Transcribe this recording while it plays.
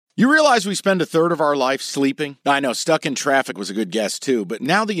You realize we spend a third of our life sleeping? I know, stuck in traffic was a good guess too, but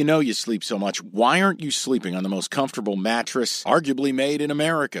now that you know you sleep so much, why aren't you sleeping on the most comfortable mattress arguably made in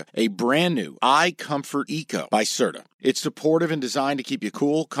America? A brand new iComfort Eco by Serta. It's supportive and designed to keep you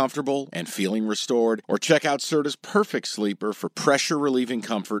cool, comfortable, and feeling restored. Or check out Serta's Perfect Sleeper for pressure-relieving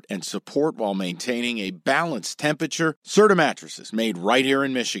comfort and support while maintaining a balanced temperature. Serta mattresses, made right here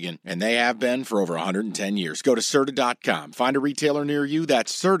in Michigan, and they have been for over 110 years. Go to Serta.com. Find a retailer near you.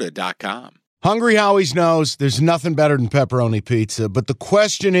 That's Serta.com. Hungry Howie's knows there's nothing better than pepperoni pizza, but the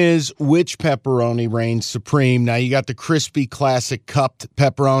question is, which pepperoni reigns supreme? Now, you got the crispy, classic cupped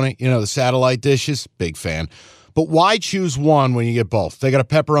pepperoni, the satellite dishes. Big fan. But why choose one when you get both? They got a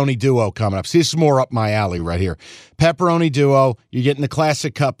pepperoni duo coming up. See, this is more up my alley right here. Pepperoni duo, you're getting the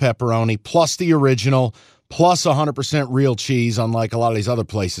classic cup pepperoni, plus the original, plus 100% real cheese, unlike a lot of these other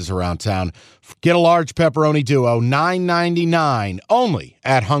places around town. Get a large pepperoni duo, $9.99, only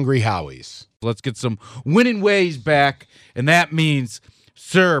at Hungry Howie's. Let's get some winning ways back, and that means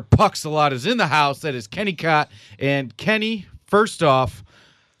Sir Pucksalot is in the house. That is Kenny Cott. And Kenny, first off,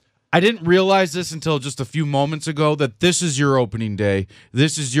 I didn't realize this until just a few moments ago that this is your opening day.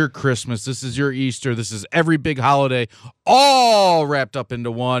 This is your Christmas. This is your Easter. This is every big holiday all wrapped up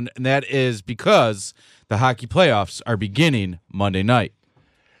into one, and that is because the hockey playoffs are beginning Monday night.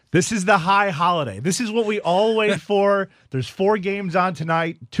 This is the high holiday. This is what we all wait for. There's 4 games on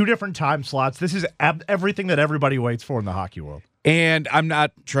tonight, 2 different time slots. This is everything that everybody waits for in the hockey world. And I'm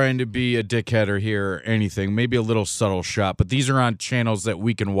not trying to be a dickheader here or anything, maybe a little subtle shot, but these are on channels that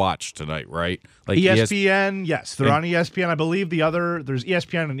we can watch tonight, right? Like ESPN, yes. They're on ESPN. I believe there's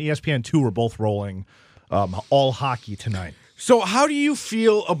ESPN and ESPN2 are both rolling all hockey tonight. So how do you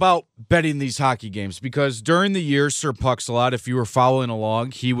feel about betting these hockey games? Because during the year, Sir Pucksalot, if you were following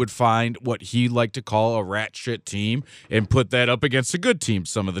along, he would find what he liked to call a rat shit team and put that up against a good team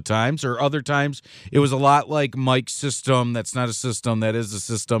some of the times, or other times it was a lot like Mike's system. That's not a system. That is a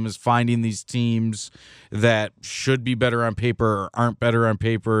system, is finding these teams that should be better on paper or aren't better on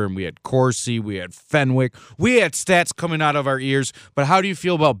paper. And we had Corsi, we had Fenwick, we had stats coming out of our ears. But how do you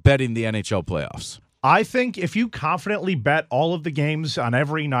feel about betting the NHL playoffs? I think if you confidently bet all of the games on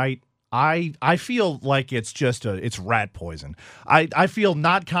every night, I feel like it's just it's rat poison. I feel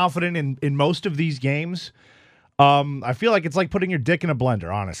not confident in most of these games. I feel like it's like putting your dick in a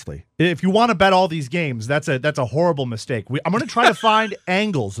blender, honestly. If you want to bet all these games, that's a horrible mistake. I'm going to try to find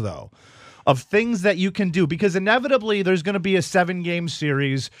angles, though, of things that you can do, because inevitably there's going to be a 7-game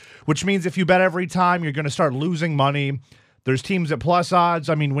series, which means if you bet every time, you're going to start losing money. There's teams at plus odds.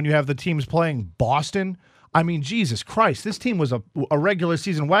 I mean, when you have the teams playing Boston, I mean, Jesus Christ, this team was a regular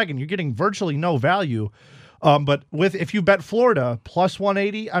season wagon. You're getting virtually no value. But if you bet Florida plus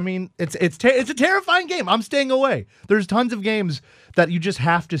 180, I mean, it's a terrifying game. I'm staying away. There's tons of games that you just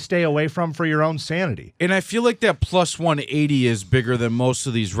have to stay away from for your own sanity. And I feel like that plus 180 is bigger than most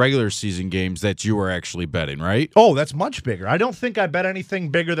of these regular season games that you are actually betting, right? Oh, that's much bigger. I don't think I bet anything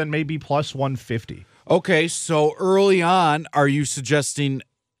bigger than maybe plus 150. Okay, so early on, are you suggesting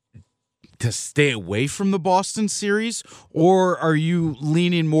to stay away from the Boston series, or are you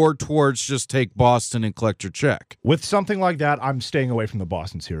leaning more towards just take Boston and collect your check? With something like that, I'm staying away from the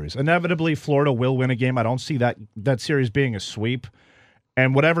Boston series. Inevitably, Florida will win a game. I don't see that series being a sweep.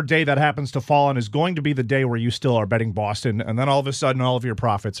 And whatever day that happens to fall on is going to be the day where you still are betting Boston, and then all of a sudden all of your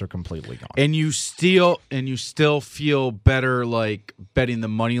profits are completely gone. And you still feel better like betting the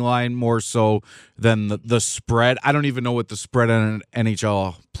money line more so than the spread. I don't even know what the spread on an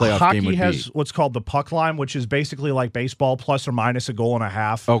NHL playoff game would be. Hockey has what's called the puck line, which is basically like baseball, plus or minus a goal and a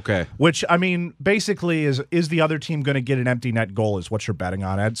half. Okay. Which, I mean, basically is the other team going to get an empty net goal is what you're betting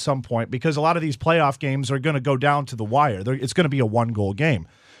on at some point, because a lot of these playoff games are going to go down to the wire. It's going to be a 1-goal game.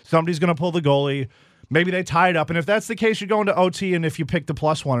 Somebody's going to pull the goalie. Maybe they tie it up, and if that's the case, you're going to OT, and if you pick the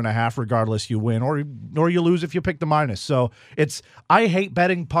plus 1.5, regardless, you win, or you lose if you pick the minus. So I hate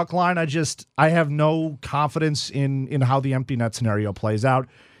betting puck line. I have no confidence in how the empty net scenario plays out.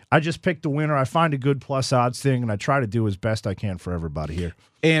 I just pick the winner. I find a good plus odds thing, and I try to do as best I can for everybody here.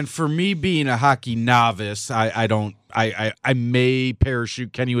 And for me being a hockey novice, I may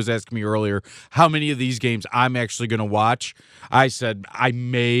parachute. Kenny was asking me earlier how many of these games I'm actually going to watch. I said I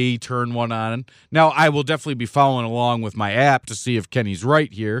may turn one on. Now, I will definitely be following along with my app to see if Kenny's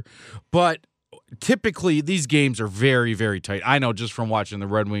right here. But typically, these games are very, very tight. I know just from watching the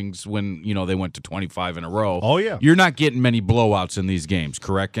Red Wings when, they went to 25 in a row. Oh, yeah. You're not getting many blowouts in these games,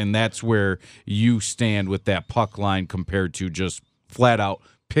 correct? And that's where you stand with that puck line compared to just flat out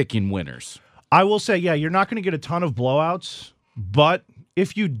picking winners. I will say, yeah, you're not going to get a ton of blowouts, but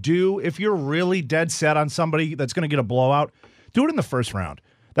if you're really dead set on somebody that's going to get a blowout, do it in the first round.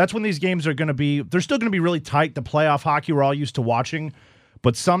 That's when these games are going to be, they're still going to be really tight, the playoff hockey we're all used to watching.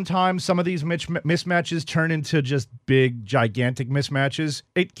 But sometimes some of these mismatches turn into just big, gigantic mismatches.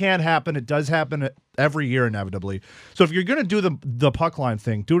 It can happen. It does happen every year inevitably. So if you're going to do the puck line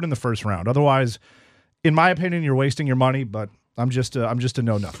thing, do it in the first round. Otherwise, in my opinion, you're wasting your money, but I'm just a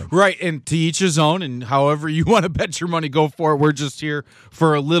know nothing. Right, and to each his own, and however you want to bet your money, go for it. We're just here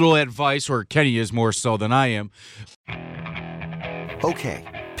for a little advice, or Kenny is more so than I am.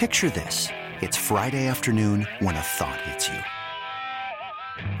 Okay, picture this. It's Friday afternoon when a thought hits you.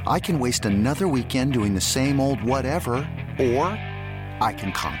 I can waste another weekend doing the same old whatever, or I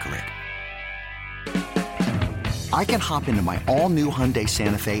can conquer it. I can hop into my all-new Hyundai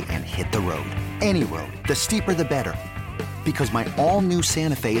Santa Fe and hit the road. Any road. The steeper, the better. Because my all-new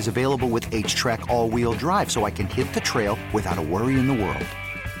Santa Fe is available with H-Track all-wheel drive, so I can hit the trail without a worry in the world.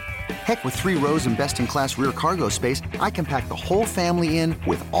 Heck, with 3 rows and best-in-class rear cargo space, I can pack the whole family in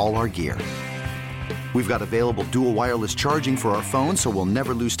with all our gear. We've got available dual wireless charging for our phones, so we'll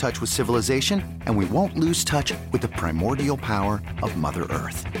never lose touch with civilization, and we won't lose touch with the primordial power of Mother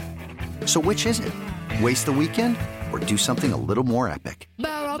Earth. So which is it? Waste the weekend or do something a little more epic?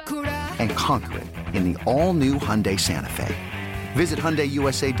 And conquer it in the all-new Hyundai Santa Fe. Visit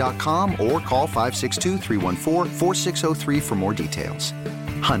HyundaiUSA.com or call 562-314-4603 for more details.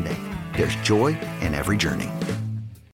 Hyundai, there's joy in every journey.